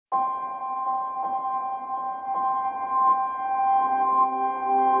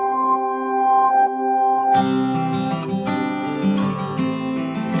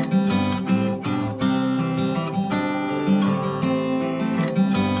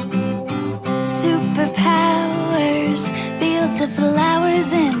of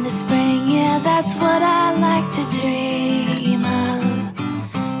flowers in the spring, yeah, that's what I like to dream of.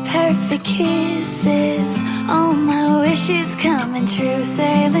 Perfect kisses, all my wishes coming true,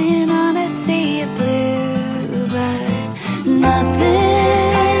 sailing on a sea of blue. But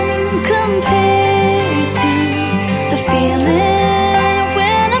nothing compares to the feeling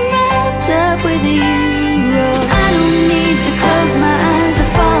when I'm wrapped up with you. Oh, I don't need to close my eyes or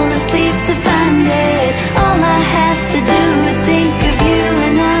fall asleep to find it. All I have to do is think of you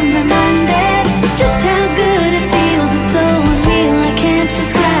and I'm reminded just how good it feels. It's so unreal, I can't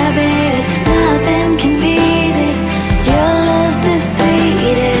describe it. Nothing can beat it. Your love's the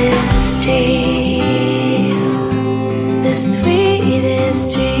sweetest dream, the sweetest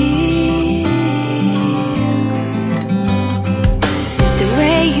dream. The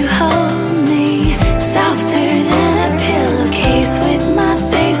way you hold me, softer than a pillowcase, with my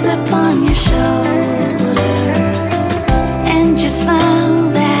face upon your shoulder, and your smile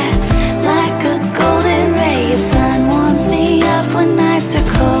that's like a golden ray of sun warms me up when nights are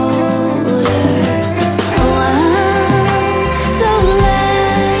colder. Oh, I'm so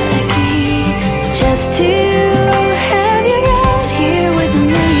lucky just to have you right here with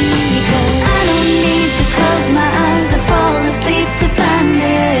me. 'Cause I don't need to close my eyes or fall asleep to find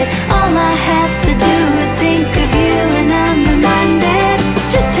it. All I have to do is think of you and I'm reminded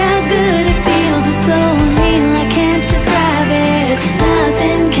just how good it feels. It's so unreal, I can't describe it.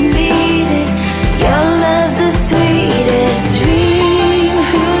 Nothing can beat it. Your love's the sweetest dream.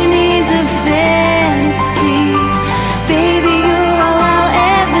 Who needs a fantasy? Baby, you're all I'll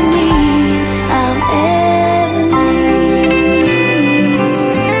ever need. I'll ever need.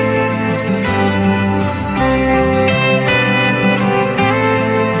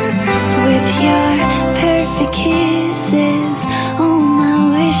 With your perfect kisses, all my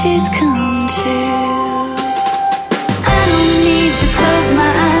wishes come